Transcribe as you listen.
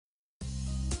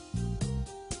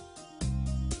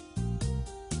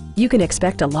You can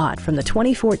expect a lot from the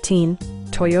 2014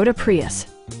 Toyota Prius.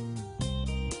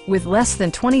 With less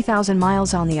than 20,000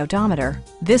 miles on the odometer,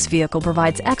 this vehicle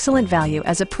provides excellent value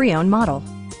as a pre-owned model.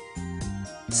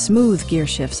 Smooth gear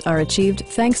shifts are achieved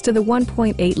thanks to the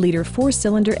 1.8-liter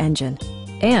four-cylinder engine.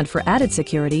 And for added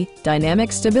security,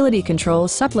 dynamic stability control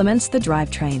supplements the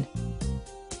drivetrain.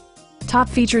 Top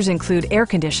features include air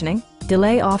conditioning,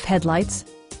 delay-off headlights,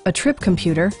 a trip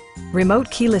computer,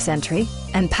 remote keyless entry,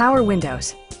 and power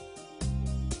windows.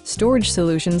 Storage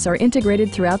solutions are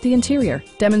integrated throughout the interior,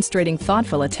 demonstrating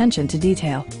thoughtful attention to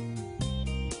detail.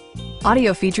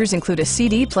 Audio features include a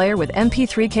CD player with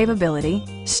MP3 capability,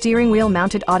 steering wheel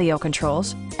mounted audio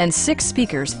controls, and 6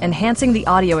 speakers enhancing the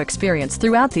audio experience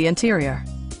throughout the interior.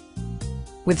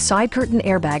 With side curtain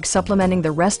airbags supplementing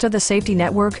the rest of the safety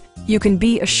network, you can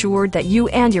be assured that you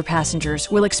and your passengers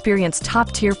will experience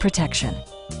top-tier protection.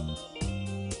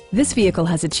 This vehicle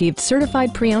has achieved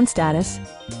certified pre-owned status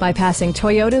by passing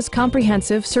Toyota's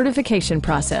comprehensive certification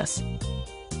process.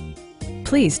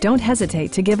 Please don't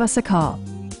hesitate to give us a call.